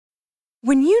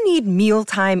When you need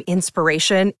mealtime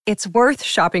inspiration, it's worth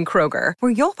shopping Kroger,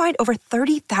 where you'll find over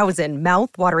 30,000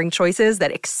 mouth-watering choices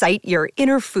that excite your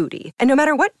inner foodie. And no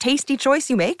matter what tasty choice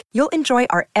you make, you'll enjoy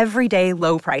our everyday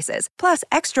low prices, plus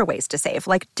extra ways to save,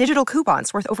 like digital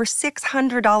coupons worth over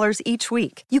 $600 each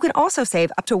week. You can also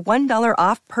save up to $1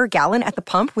 off per gallon at the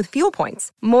pump with fuel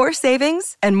points. More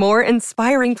savings and more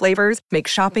inspiring flavors make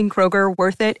shopping Kroger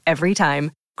worth it every time.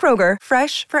 Kroger,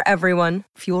 fresh for everyone.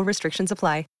 Fuel restrictions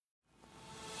apply.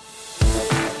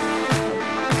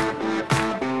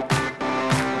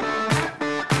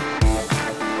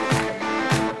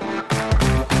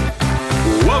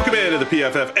 Welcome into the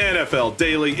PFF NFL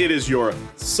Daily. It is your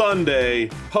Sunday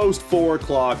post 4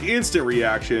 o'clock instant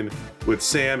reaction with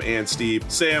Sam and Steve.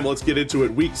 Sam, let's get into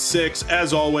it. Week 6,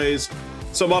 as always,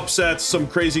 some upsets, some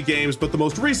crazy games, but the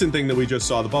most recent thing that we just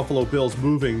saw, the Buffalo Bills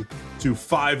moving to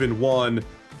 5-1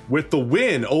 with the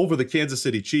win over the Kansas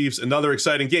City Chiefs. Another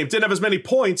exciting game. Didn't have as many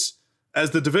points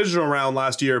as the divisional round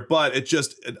last year, but it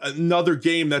just another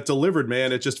game that delivered,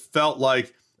 man. It just felt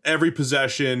like every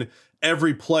possession,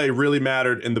 every play really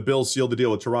mattered, and the Bills sealed the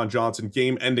deal with Taron Johnson,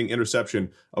 game-ending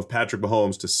interception of Patrick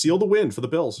Mahomes to seal the win for the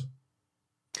Bills.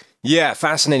 Yeah,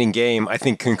 fascinating game. I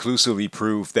think conclusively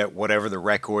proved that whatever the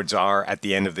records are at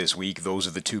the end of this week, those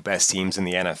are the two best teams in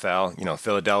the NFL. You know,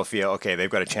 Philadelphia, okay, they've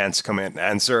got a chance to come in and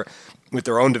answer with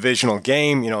their own divisional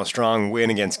game. You know, a strong win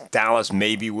against Dallas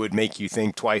maybe would make you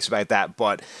think twice about that,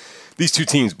 but these two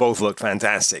teams both looked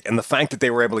fantastic. And the fact that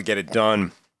they were able to get it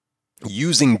done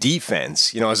using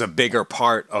defense, you know, as a bigger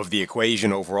part of the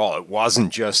equation overall. It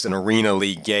wasn't just an Arena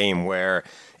League game where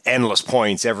endless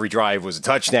points, every drive was a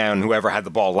touchdown, whoever had the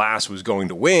ball last was going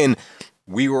to win.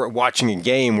 We were watching a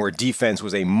game where defense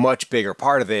was a much bigger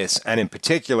part of this, and in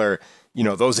particular, you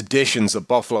know, those additions that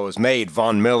Buffalo has made,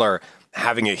 Von Miller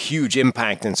having a huge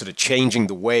impact and sort of changing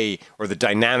the way or the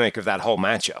dynamic of that whole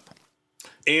matchup.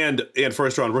 And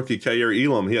first round rookie Kaiir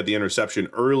Elam, he had the interception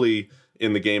early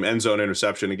in the game, end zone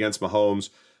interception against Mahomes.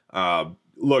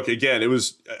 Look, again,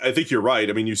 I think you're right.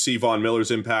 I mean, you see Von Miller's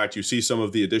impact. You see some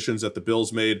of the additions that the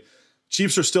Bills made.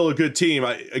 Chiefs are still a good team.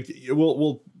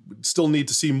 We'll still need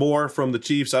to see more from the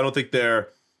Chiefs. I don't think they're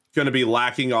going to be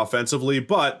lacking offensively,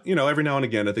 but, you know, every now and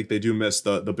again, I think they do miss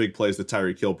the big plays that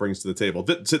Tyreek Hill brings to the table.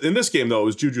 In this game, though, it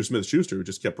was Juju Smith-Schuster who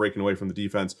just kept breaking away from the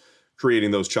defense, creating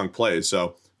those chunk plays.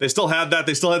 So they still had that.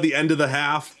 They still had the end of the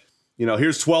half. You know,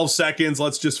 here's 12 seconds.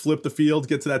 Let's just flip the field,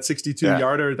 get to that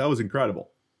 62-yarder. That was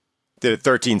incredible. Did it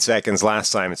 13 seconds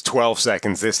last time. It's 12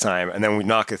 seconds this time. And then we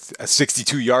knock a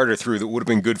 62-yarder through that would have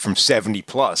been good from 70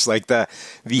 plus. Like the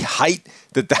height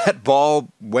that ball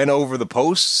went over the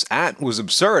posts at was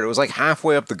absurd. It was like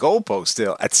halfway up the goalpost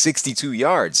still at 62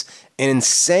 yards. An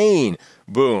insane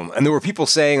boom. And there were people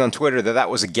saying on Twitter that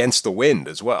was against the wind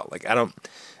as well. Like, I don't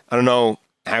know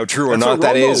how true or not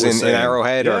that is in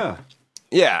Arrowhead.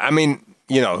 Yeah, I mean,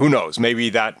 you know, who knows? Maybe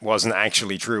that wasn't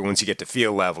actually true once you get to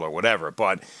field level or whatever.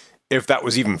 But if that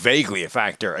was even vaguely a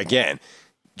factor, again,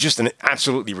 just an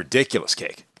absolutely ridiculous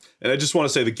kick. And I just want to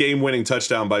say the game-winning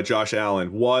touchdown by Josh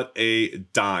Allen, what a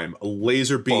dime. A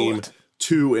laser beam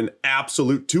to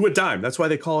a dime. That's why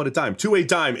they call it a dime. To a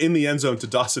dime in the end zone to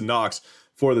Dawson Knox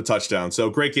for the touchdown. So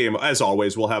great game. As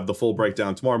always, we'll have the full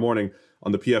breakdown tomorrow morning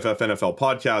on the PFF NFL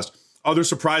podcast. Other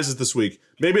surprises this week.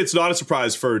 Maybe it's not a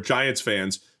surprise for Giants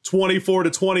fans.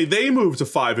 24-20, they moved to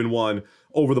 5-1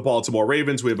 over the Baltimore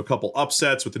Ravens. We have a couple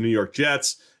upsets with the New York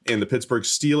Jets and the Pittsburgh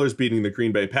Steelers beating the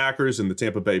Green Bay Packers and the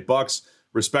Tampa Bay Bucks,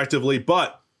 respectively.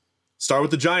 But start with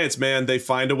the Giants, man. They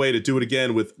find a way to do it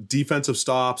again with defensive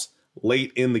stops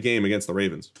late in the game against the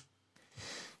Ravens.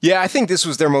 Yeah, I think this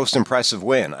was their most impressive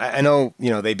win. I know,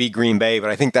 you know, they beat Green Bay, but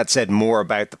I think that said more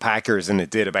about the Packers than it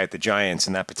did about the Giants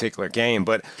in that particular game.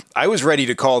 But I was ready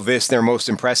to call this their most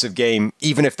impressive game,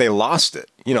 even if they lost it.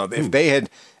 You know, if they had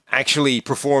actually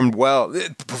performed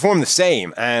the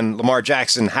same, and Lamar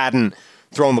Jackson hadn't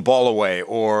thrown the ball away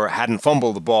or hadn't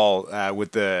fumbled the ball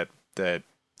with the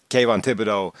Kayvon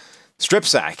Thibodeau strip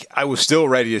sack, I was still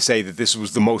ready to say that this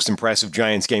was the most impressive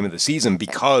Giants game of the season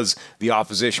because the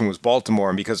opposition was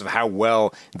Baltimore and because of how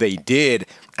well they did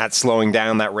at slowing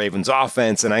down that Ravens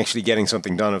offense and actually getting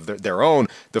something done of their own.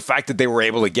 The fact that they were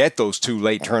able to get those two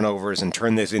late turnovers and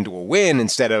turn this into a win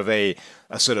instead of a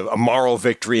sort of a moral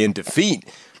victory and defeat.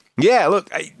 Yeah,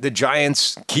 look, the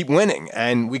Giants keep winning,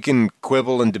 and we can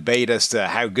quibble and debate as to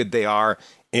how good they are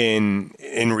in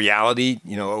reality,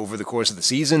 you know, over the course of the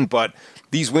season, but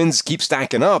these wins keep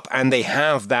stacking up, and they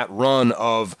have that run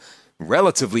of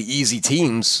relatively easy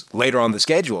teams later on the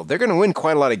schedule. They're going to win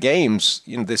quite a lot of games,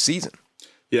 you know, this season.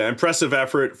 Yeah, impressive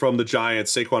effort from the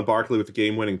Giants. Saquon Barkley with the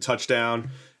game-winning touchdown,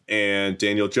 and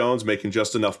Daniel Jones making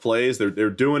just enough plays. They're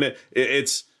doing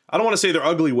it. I don't want to say they're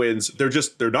ugly wins.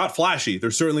 They're not flashy. They're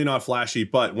certainly not flashy,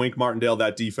 but Wink Martindale,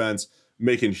 that defense,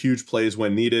 making huge plays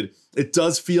when needed. It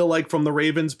does feel like from the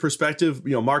Ravens' perspective,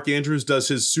 Mark Andrews does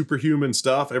his superhuman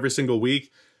stuff every single week.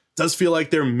 It does feel like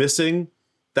they're missing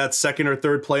that second or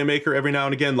third playmaker every now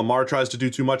and again. Lamar tries to do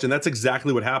too much, and that's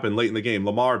exactly what happened late in the game.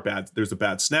 Lamar, there's a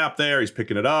bad snap there. He's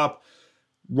picking it up,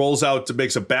 rolls out,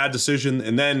 makes a bad decision,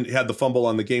 and then had the fumble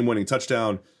on the game-winning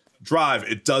touchdown drive.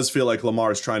 It does feel like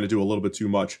Lamar is trying to do a little bit too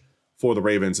much for the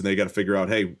Ravens, and they got to figure out,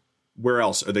 hey, where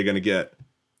else are they going to get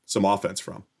some offense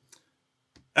from?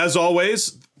 As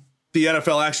always, the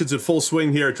NFL action's in full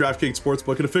swing here at DraftKings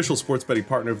Sportsbook, an official sports betting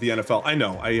partner of the NFL. I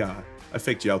know, I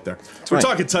faked you out there. We're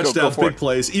talking touchdowns, big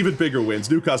plays, even bigger wins.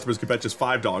 New customers can bet just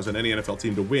 $5 on any NFL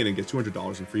team to win and get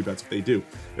 $200 in free bets if they do.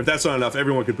 If that's not enough,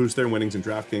 everyone can boost their winnings in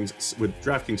DraftKings with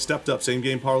DraftKings stepped-up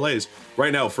same-game parlays.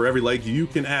 Right now, for every leg you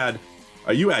can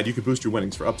you can boost your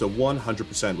winnings for up to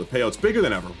 100% with payouts bigger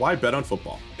than ever. Why bet on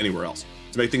football anywhere else?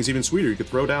 To make things even sweeter, you can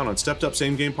throw down on stepped-up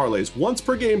same-game parlays once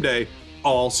per game day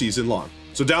all season long.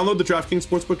 So download the DraftKings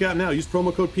Sportsbook app now. Use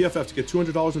promo code PFF to get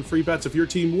 $200 in free bets if your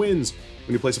team wins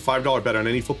when you place a $5 bet on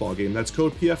any football game. That's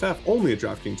code PFF only at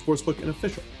DraftKings Sportsbook, an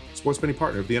official sports betting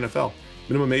partner of the NFL.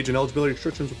 Minimum age and eligibility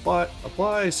restrictions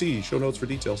apply. See show notes for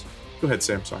details. Go ahead,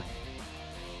 Sam. Sorry.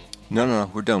 No,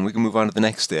 we're done. We can move on to the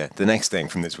next thing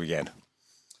from this weekend.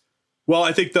 Well,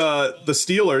 I think the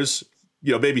Steelers,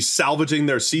 maybe salvaging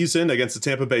their season against the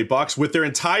Tampa Bay Bucks with their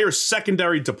entire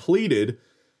secondary depleted.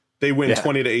 They win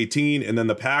 20-18, and then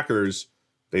the Packers,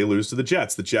 they lose to the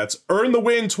Jets. The Jets earn the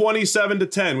win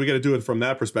 27-10. We got to do it from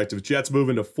that perspective. Jets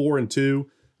moving to 4-2,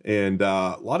 and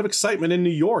a lot of excitement in New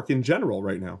York in general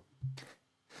right now.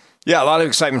 Yeah, a lot of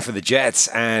excitement for the Jets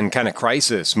and kind of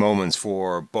crisis moments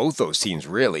for both those teams,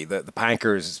 really. The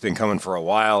Packers, it's been coming for a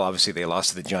while. Obviously, they lost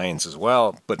to the Giants as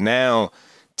well. But now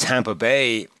Tampa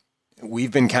Bay,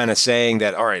 we've been kind of saying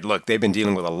that, all right, look, they've been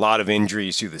dealing with a lot of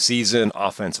injuries through the season,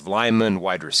 offensive linemen,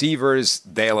 wide receivers.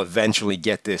 They'll eventually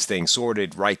get this thing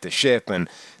sorted, right the ship, and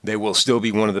they will still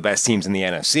be one of the best teams in the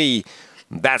NFC.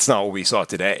 That's not what we saw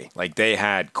today. Like, they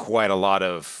had quite a lot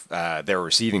of their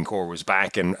receiving core was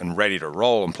back and ready to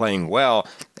roll and playing well,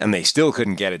 and they still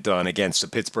couldn't get it done against a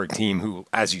Pittsburgh team who,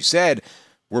 as you said,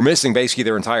 were missing basically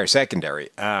their entire secondary.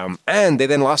 And they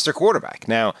then lost their quarterback.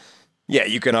 Now, yeah,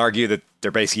 you can argue that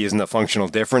there basically isn't a functional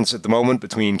difference at the moment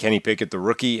between Kenny Pickett, the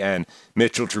rookie, and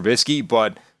Mitchell Trubisky,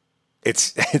 but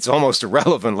it's almost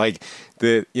irrelevant. Like,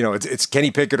 it's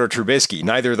Kenny Pickett or Trubisky.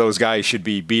 Neither of those guys should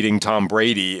be beating Tom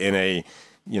Brady in a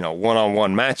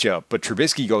one-on-one matchup. But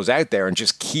Trubisky goes out there and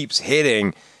just keeps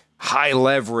hitting high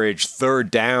leverage third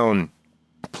down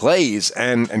plays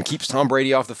and keeps Tom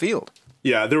Brady off the field.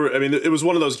 Yeah, it was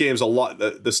one of those games.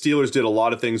 The Steelers did a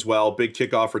lot of things well. Big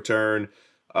kickoff return.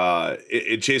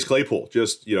 Chase Claypool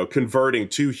just converting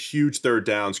 2 huge third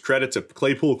downs. Credit to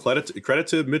Claypool. Credit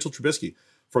to Mitchell Trubisky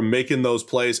for making those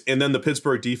plays. And then the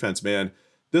Pittsburgh defense, man,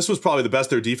 this was probably the best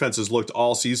their defense has looked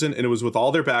all season, and it was with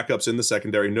all their backups in the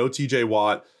secondary. No TJ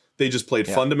Watt. They just played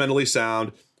fundamentally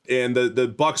sound, and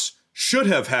the Bucks should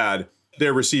have had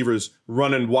their receivers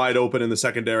running wide open in the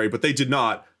secondary, but they did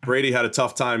not. Brady had a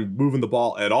tough time moving the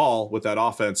ball at all with that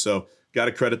offense, so got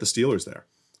to credit the Steelers there.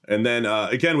 And then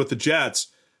again with the Jets,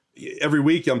 every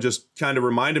week I'm just kind of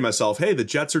reminding myself, hey, the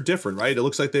Jets are different, right? It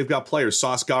looks like they've got players.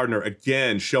 Sauce Gardner,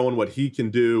 again, showing what he can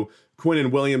do.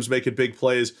 Quinnen Williams making big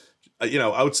plays,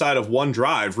 outside of one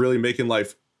drive, really making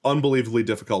life unbelievably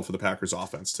difficult for the Packers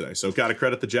offense today. So got to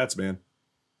credit the Jets, man.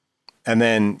 And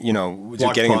then,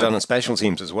 getting it done on special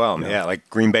teams as well. Yeah, like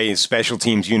Green Bay's special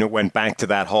teams unit went back to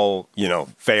that whole,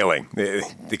 failing.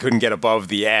 They couldn't get above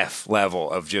the F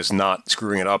level of just not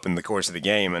screwing it up in the course of the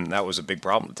game, and that was a big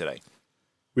problem today.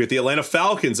 We had the Atlanta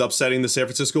Falcons upsetting the San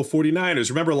Francisco 49ers.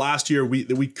 Remember last year,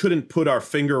 we couldn't put our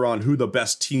finger on who the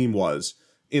best team was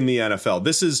in the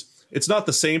NFL. It's not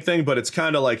the same thing, but it's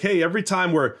kind of like, hey, every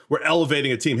time we're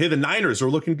elevating a team, hey, the Niners are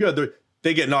looking good.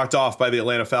 They get knocked off by the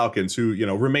Atlanta Falcons, who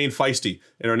remain feisty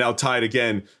and are now tied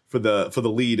again for the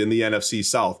lead in the NFC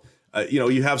South.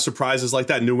 You have surprises like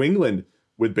that. New England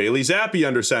with Bailey Zappi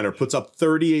under center puts up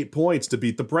 38 points to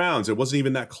beat the Browns. It wasn't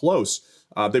even that close.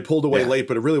 They pulled away late,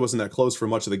 but it really wasn't that close for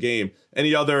much of the game.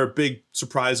 Any other big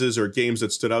surprises or games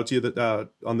that stood out to you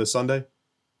on this Sunday?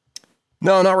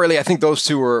 No, not really. I think those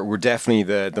two were definitely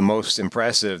the most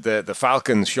impressive. The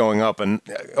Falcons showing up and,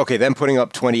 them putting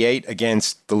up 28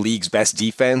 against the league's best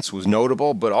defense was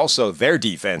notable, but also their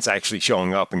defense actually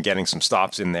showing up and getting some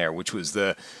stops in there, which was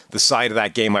the side of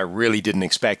that game I really didn't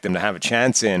expect them to have a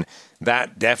chance in.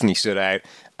 That definitely stood out.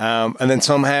 And then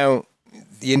somehow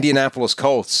the Indianapolis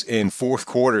Colts in fourth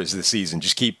quarters this season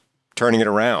just keep turning it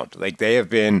around. Like, they have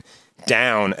been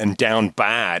down and down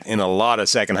bad in a lot of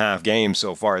second half games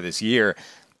so far this year,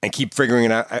 and keep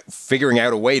figuring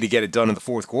out a way to get it done in the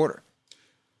fourth quarter.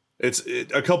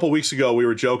 A couple weeks ago, we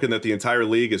were joking that the entire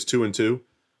league is 2-2.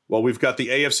 Well, we've got the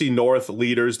AFC North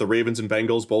leaders, the Ravens and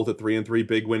Bengals, both at 3-3.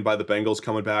 Big win by the Bengals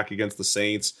coming back against the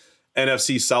Saints.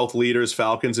 NFC South leaders,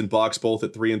 Falcons and Bucks, both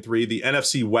at 3-3. The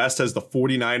NFC West has the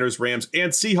 49ers, Rams,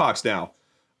 and Seahawks now,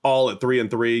 all at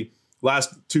 3-3.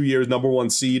 Last 2 years, number one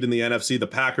seed in the NFC, the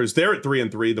Packers, they're at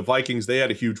 3-3. The Vikings, they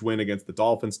had a huge win against the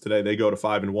Dolphins today. They go to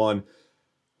 5-1.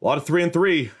 A lot of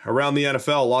 3-3 around the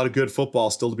NFL. A lot of good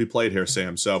football still to be played here,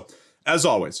 Sam. So, as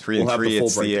always, 3-3, we'll have the full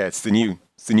breakdown. It's the new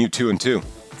 2-2.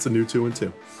 It's a new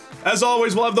 2-2. As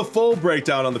always, we'll have the full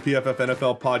breakdown on the PFF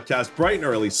NFL podcast bright and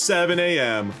early, 7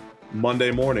 a.m.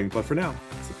 Monday morning. But for now,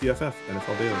 it's the PFF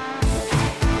NFL Daily.